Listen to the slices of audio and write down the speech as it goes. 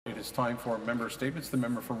is time for member statements. The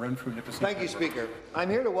member from Renfrew, Nipissing. Thank you, Speaker.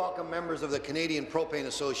 I'm here to welcome members of the Canadian Propane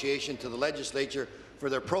Association to the Legislature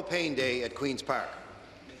for their Propane Day at Queen's Park.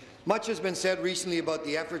 Much has been said recently about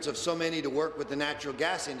the efforts of so many to work with the natural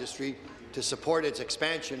gas industry to support its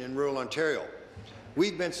expansion in rural Ontario.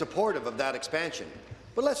 We've been supportive of that expansion.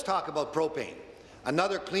 But let's talk about propane,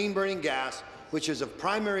 another clean-burning gas which is of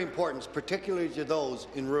primary importance, particularly to those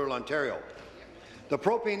in rural Ontario. The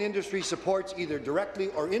propane industry supports, either directly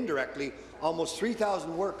or indirectly, almost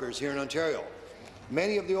 3,000 workers here in Ontario.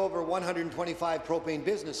 Many of the over 125 propane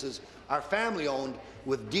businesses are family-owned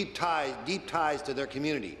with deep ties to their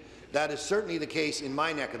community. That is certainly the case in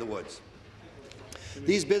my neck of the woods.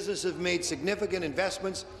 These businesses have made significant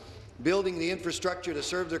investments building the infrastructure to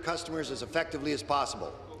serve their customers as effectively as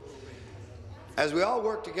possible. As we all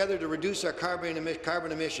work together to reduce our carbon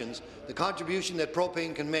emissions, the contribution that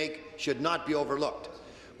propane can make should not be overlooked.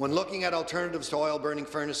 When looking at alternatives to oil-burning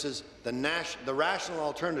furnaces, the rational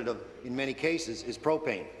alternative in many cases is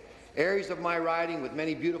propane. Areas of my riding with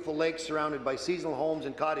many beautiful lakes surrounded by seasonal homes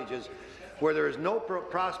and cottages where there is no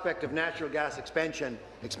prospect of natural gas expansion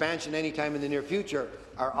anytime in the near future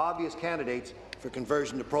are obvious candidates for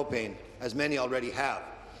conversion to propane, as many already have.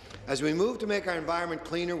 As we move to make our environment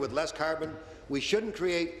cleaner with less carbon, we shouldn't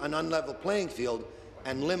create an unlevel playing field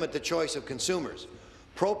and limit the choice of consumers.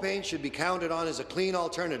 Propane should be counted on as a clean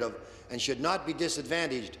alternative and should not be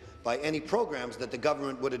disadvantaged by any programs that the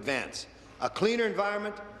government would advance. A cleaner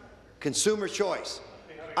environment, consumer choice.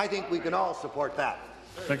 I think we can all support that.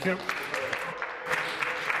 Thank you.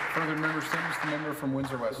 Further member statements, the member from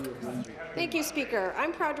Windsor West. Thank you, Speaker.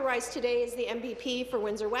 I'm proud to rise today as the MPP for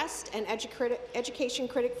Windsor West and education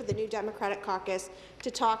critic for the New Democratic Caucus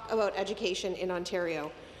to talk about education in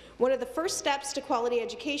Ontario. One of the first steps to quality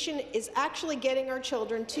education is actually getting our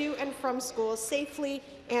children to and from school safely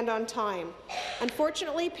and on time.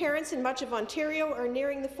 Unfortunately, parents in much of Ontario are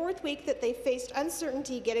nearing the fourth week that they faced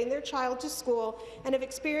uncertainty getting their child to school and have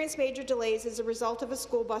experienced major delays as a result of a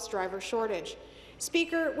school bus driver shortage.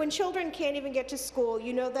 Speaker, when children can't even get to school,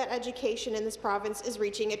 you know that education in this province is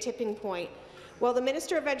reaching a tipping point. While the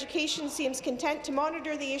Minister of Education seems content to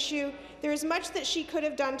monitor the issue, there is much that she could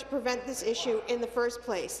have done to prevent this issue in the first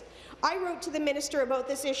place. I wrote to the Minister about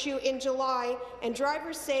this issue in July, and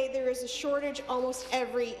drivers say there is a shortage almost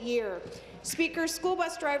every year. Speaker, school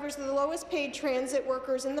bus drivers are the lowest paid transit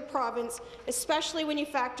workers in the province, especially when you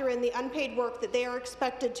factor in the unpaid work that they are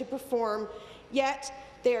expected to perform. Yet,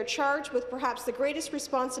 they are charged with perhaps the greatest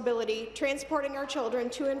responsibility, transporting our children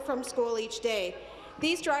to and from school each day.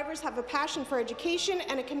 These drivers have a passion for education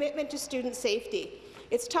and a commitment to student safety.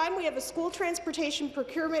 It's time we have a school transportation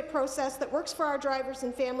procurement process that works for our drivers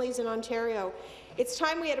and families in Ontario. It's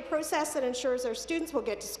time we had a process that ensures our students will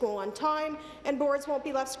get to school on time and boards won't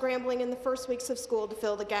be left scrambling in the first weeks of school to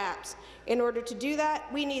fill the gaps. In order to do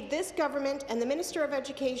that, we need this government and the Minister of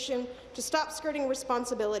Education to stop skirting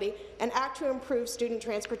responsibility and act to improve student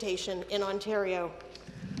transportation in Ontario.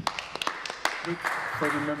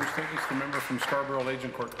 Further member statements, the member from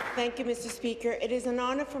Scarborough-Agincourt. Thank you, Mr. Speaker. It is an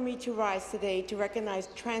honour for me to rise today to recognize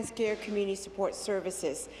Transcare Community Support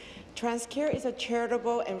Services. Transcare is a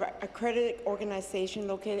charitable and accredited organization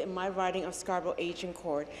located in my riding of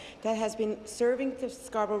Scarborough-Agincourt that has been serving the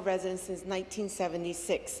Scarborough residents since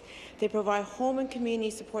 1976. They provide home and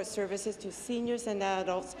community support services to seniors and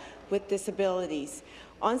adults with disabilities.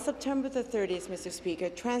 On September the 30th, Mr. Speaker,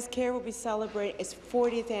 Transcare will be celebrating its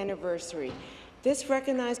 40th anniversary. This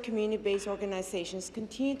recognized community-based organizations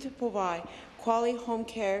continue to provide quality home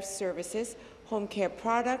care services, home care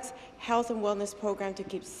products, health and wellness program to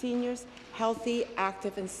keep seniors healthy,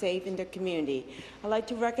 active, and safe in their community. I'd like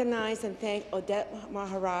to recognize and thank Odette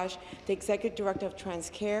Maharaj, the Executive Director of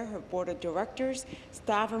Transcare, her Board of Directors,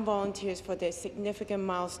 staff and volunteers for their significant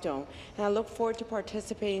milestone. And I look forward to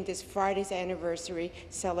participating in this Friday's anniversary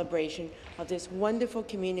celebration of this wonderful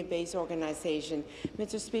community-based organization.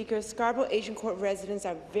 Mr. Speaker, Scarborough-Agincourt residents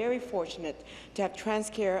are very fortunate to have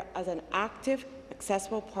Transcare as an active,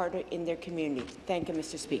 accessible partner in their community. Thank you,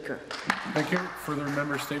 Mr. Speaker. Thank you. Further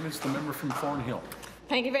member statements, the member from Thornhill.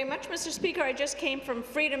 Thank you very much, Mr. Speaker. I just came from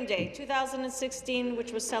Freedom Day 2016,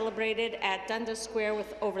 which was celebrated at Dundas Square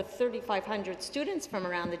with over 3,500 students from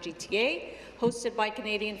around the GTA, hosted by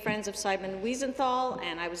Canadian Friends of Simon Wiesenthal,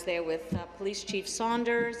 and I was there with Police Chief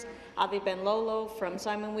Saunders, Avi Ben Lolo from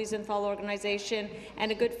Simon Wiesenthal Organization,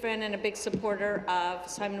 and a good friend and a big supporter of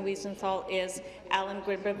Simon Wiesenthal is Alan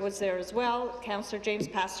Grimberg was there as well. Councillor James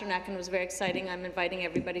Pasternak, and it was very exciting. I'm inviting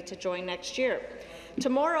everybody to join next year.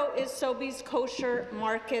 Tomorrow is Sobeys Kosher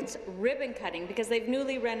Market's ribbon cutting because they've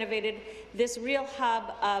newly renovated this real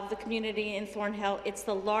hub of the community in Thornhill. It's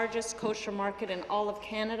the largest kosher market in all of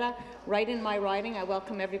Canada, right in my riding. I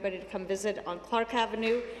welcome everybody to come visit on Clark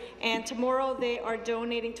Avenue. And tomorrow they are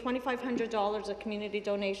donating $2,500, a community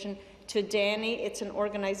donation, to Daiene. It's an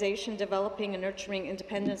organization developing and nurturing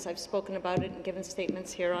independence. I've spoken about it and given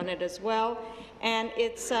statements here on it as well. And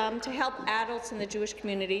it's to help adults in the Jewish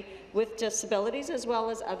community with disabilities, as well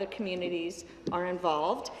as other communities are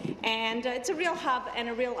involved. And it's a real hub and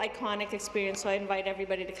a real iconic experience, so I invite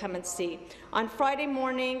everybody to come and see. On Friday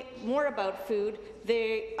morning, more about food,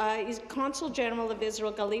 the Consul General of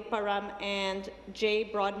Israel, Galit Baram, and Jay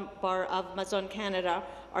Broadbar of Mazon Canada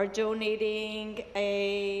are donating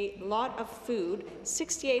a lot of food,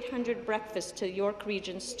 6,800 breakfasts to York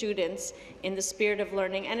Region students in the spirit of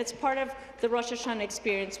learning. And it's part of the Rosh Hashanah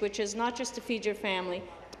experience, which is not just to feed your family,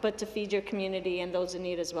 but to feed your community and those in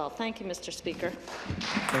need as well. Thank you, Mr. Speaker.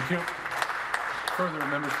 Thank you. Further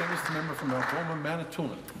member statements, the member from Algoma,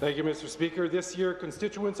 Manitoulin. Thank you, Mr. Speaker. This year,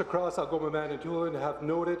 constituents across Algoma, Manitoulin have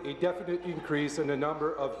noted a definite increase in the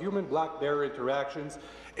number of human black bear interactions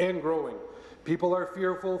and growing. People are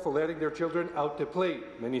fearful for letting their children out to play.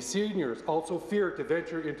 Many seniors also fear to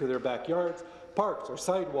venture into their backyards, parks or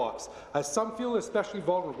sidewalks, as some feel especially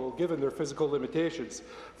vulnerable given their physical limitations.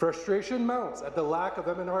 Frustration mounts at the lack of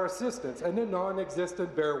M&R assistance and the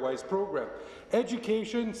non-existent Bear-Wise program.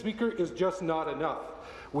 Education, Speaker, is just not enough.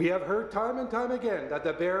 We have heard time and time again that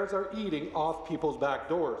the bears are eating off people's back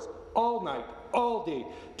doors, all night, all day,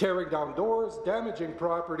 tearing down doors, damaging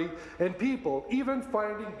property, and people even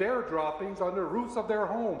finding bear droppings on the roofs of their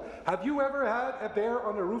home. Have you ever had a bear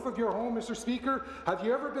on the roof of your home, Mr. Speaker? Have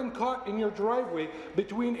you ever been caught in your driveway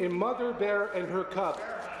between a mother bear and her cub?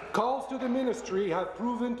 Calls to the ministry have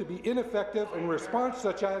proven to be ineffective in response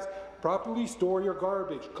such as properly store your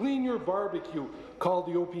garbage, clean your barbecue, call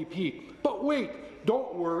the OPP. But wait,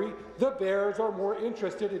 don't worry, the bears are more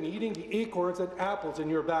interested in eating the acorns and apples in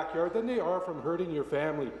your backyard than they are from hurting your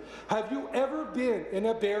family. Have you ever been in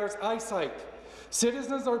a bear's eyesight?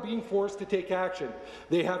 Citizens are being forced to take action.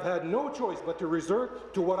 They have had no choice but to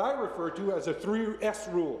resort to what I refer to as a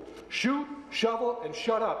 3S rule: shoot, shovel, and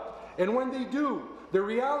shut up. And when they do, the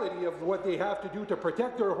reality of what they have to do to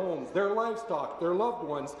protect their homes, their livestock, their loved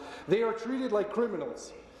ones, they are treated like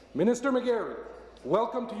criminals. Minister McGarry,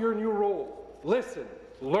 welcome to your new role. Listen,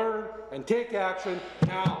 learn, and take action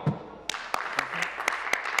now.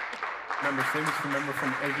 Member statements, the member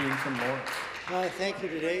from Eglinton Lawrence. Thank you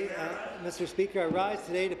today. Mr. Speaker, I rise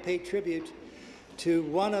today to pay tribute to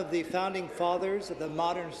one of the founding fathers of the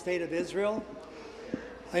modern state of Israel.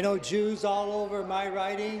 I know Jews all over my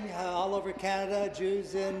riding, all over Canada,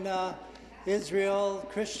 Jews in Israel,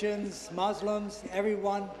 Christians, Muslims,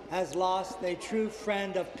 everyone has lost a true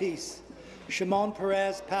friend of peace. Shimon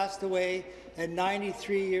Peres passed away at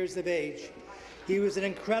 93 years of age. He was an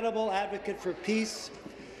incredible advocate for peace.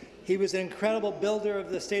 He was an incredible builder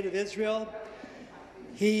of the state of Israel.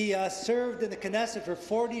 He served in the Knesset for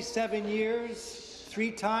 47 years,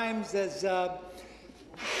 3 times as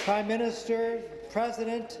Prime Minister,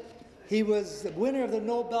 President. He was the winner of the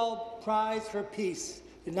Nobel Prize for Peace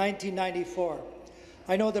in 1994.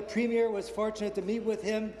 I know the Premier was fortunate to meet with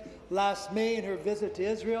him last May in her visit to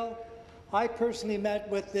Israel. I personally met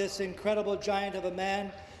with this incredible giant of a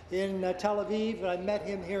man in Tel Aviv, and I met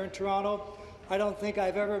him here in Toronto. I don't think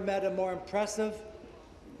I've ever met a more impressive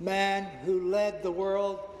man who led the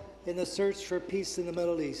world in the search for peace in the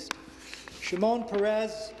Middle East. Shimon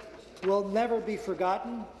Peres will never be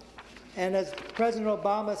forgotten, and as President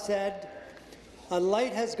Obama said, a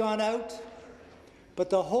light has gone out, but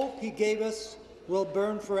the hope he gave us will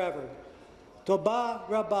burn forever. Toba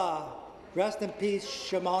Rabbah. Rest in peace,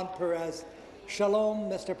 Shimon Peres. Shalom,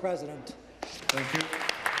 Mr. President. Thank you.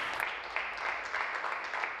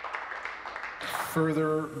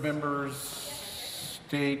 Further members'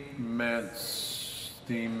 statements.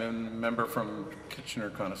 The member from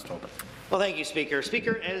Kitchener-Conestoga. Well, thank you, Speaker.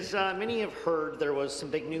 Speaker, as many have heard, there was some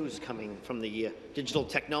big news coming from the digital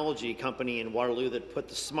technology company in Waterloo that put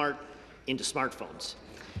the smart into smartphones.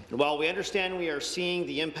 And while we understand we are seeing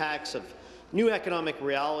the impacts of new economic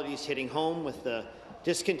realities hitting home with the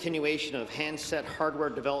discontinuation of handset hardware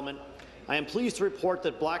development, I am pleased to report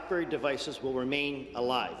that BlackBerry devices will remain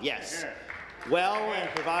alive. Yes, well, and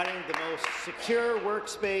providing the most secure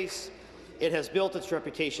workspace it has built its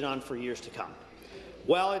reputation on for years to come.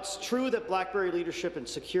 While it's true that BlackBerry leadership in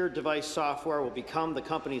secure device software will become the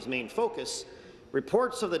company's main focus,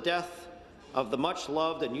 reports of the death of the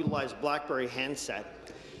much-loved and utilized BlackBerry handset,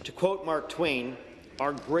 to quote Mark Twain,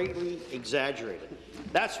 are greatly exaggerated.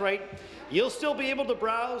 That's right. You'll still be able to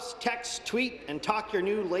browse, text, tweet, and talk your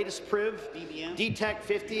new latest priv, DTEC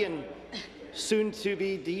 50 and soon to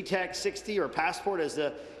be DTEC 60 or Passport, as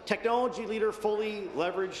the technology leader fully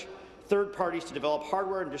leverage third parties to develop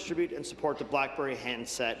hardware and distribute and support the BlackBerry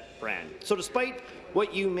handset brand. So despite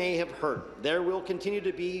what you may have heard, there will continue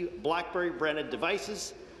to be BlackBerry branded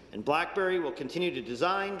devices, and BlackBerry will continue to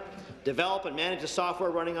design, develop and manage the software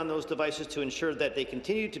running on those devices to ensure that they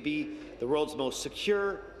continue to be the world's most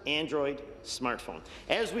secure Android smartphone.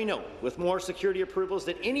 As we know, with more security approvals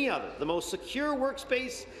than any other, the most secure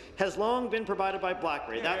workspace has long been provided by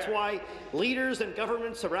BlackBerry. That's why leaders and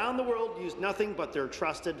governments around the world use nothing but their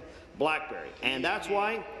trusted BlackBerry, and that's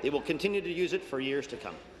why they will continue to use it for years to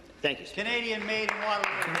come. Thank you. Canadian made in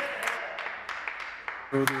Waterloo.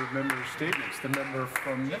 Further member statements. The member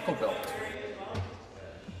from Nickel Belt.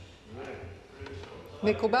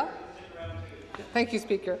 Nickel Belt. Thank you,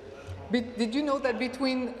 Speaker. Did you know that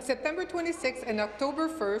between September 26th and October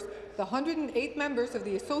 1st, the 108 members of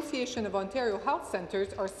the Association of Ontario Health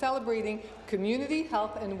Centres are celebrating Community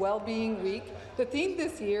Health and Wellbeing Week? The theme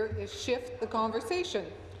this year is Shift the Conversation.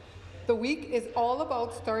 The week is all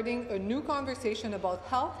about starting a new conversation about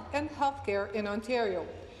health and healthcare in Ontario.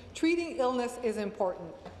 Treating illness is important,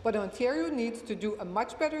 but Ontario needs to do a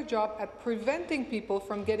much better job at preventing people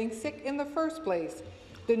from getting sick in the first place.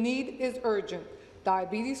 The need is urgent.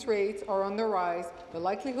 Diabetes rates are on the rise, the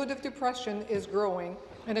likelihood of depression is growing,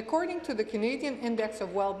 and according to the Canadian Index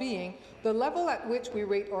of Well-being, the level at which we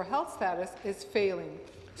rate our health status is failing.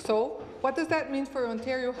 So, what does that mean for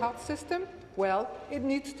Ontario health system? Well, it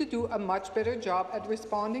needs to do a much better job at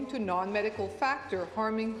responding to non-medical factors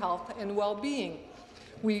harming health and well-being.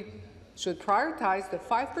 We should prioritize the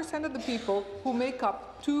 5% of the people who make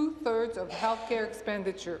up 2/3 of healthcare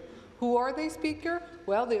expenditure. Who are they, Speaker?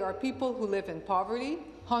 Well, they are people who live in poverty,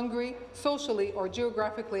 hungry, socially or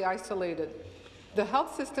geographically isolated. The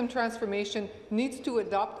health system transformation needs to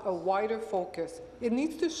adopt a wider focus. It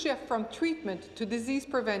needs to shift from treatment to disease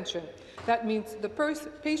prevention. That means the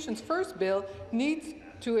patient's first bill needs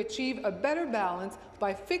to achieve a better balance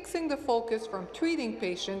by fixing the focus from treating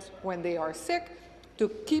patients when they are sick to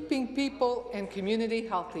keeping people and community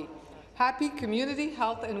healthy. Happy Community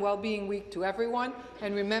Health and Wellbeing Week to everyone,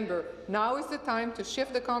 and remember, now is the time to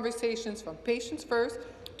shift the conversations from patients first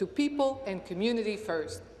to people and community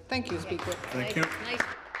first. Thank you, Speaker. Thank you.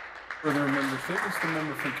 Further member statements. The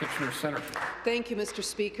member from Kitchener Centre. Thank you, Mr.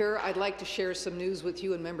 Speaker. I'd like to share some news with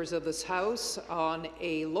you and members of this House on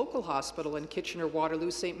a local hospital in Kitchener-Waterloo,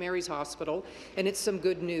 St. Mary's Hospital, and it's some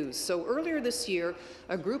good news. So earlier this year,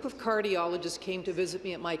 a group of cardiologists came to visit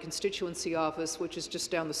me at my constituency office, which is just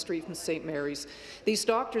down the street from St. Mary's. These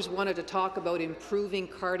doctors wanted to talk about improving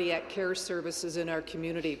cardiac care services in our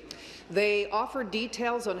community. They offered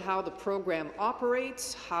details on how the program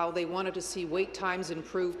operates, how they wanted to see wait times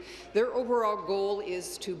improve. Their overall goal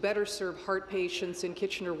is to better serve heart patients in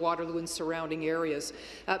Kitchener-Waterloo and surrounding areas.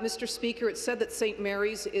 Mr. Speaker, it's said that St.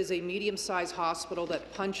 Mary's is a medium-sized hospital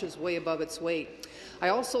that punches way above its weight. I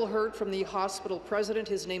also heard from the hospital president,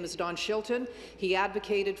 his name is Don Shilton. He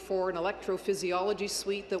advocated for an electrophysiology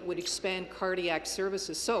suite that would expand cardiac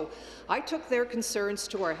services. So I took their concerns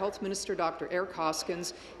to our Health Minister, Dr. Eric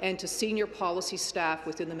Hoskins, and to senior policy staff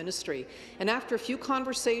within the ministry. And after a few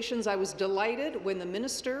conversations, I was delighted when the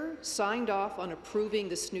minister signed off on approving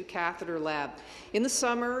this new catheter lab. In the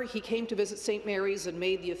summer, he came to visit St. Mary's and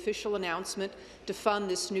made the official announcement to fund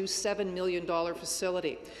this new $7 million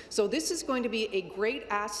facility. So this is going to be a great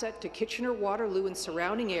asset to Kitchener-Waterloo and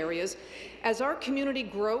surrounding areas. As our community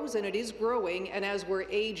grows, and it is growing, and as we're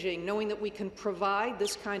aging, knowing that we can provide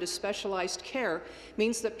this kind of specialized care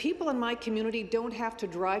means that people in my community don't have to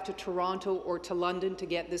drive to Toronto or to London to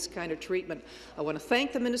get this kind of treatment. I want to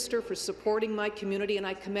thank the minister for supporting my community, and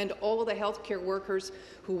I commend all of the healthcare workers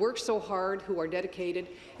who work so hard, who are dedicated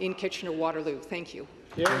in Kitchener-Waterloo. Thank you.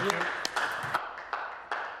 Thank you.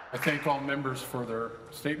 I thank all members for their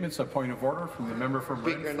statements. A point of order from the member from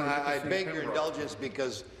Brantford. Speaker, I beg your indulgence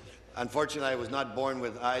because, unfortunately, I was not born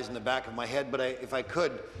with eyes in the back of my head, but if I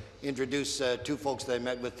could introduce two folks that I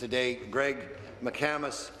met with today, Greg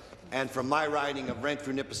McCamus, and from my riding of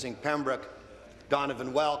Renfrew, Nipissing, Pembroke,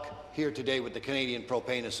 Donovan Welk, here today with the Canadian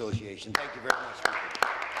Propane Association. Thank you very much, Speaker.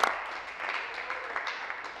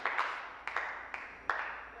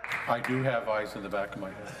 I do have eyes in the back of my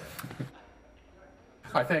head.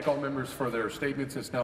 I thank all members for their statements. It's now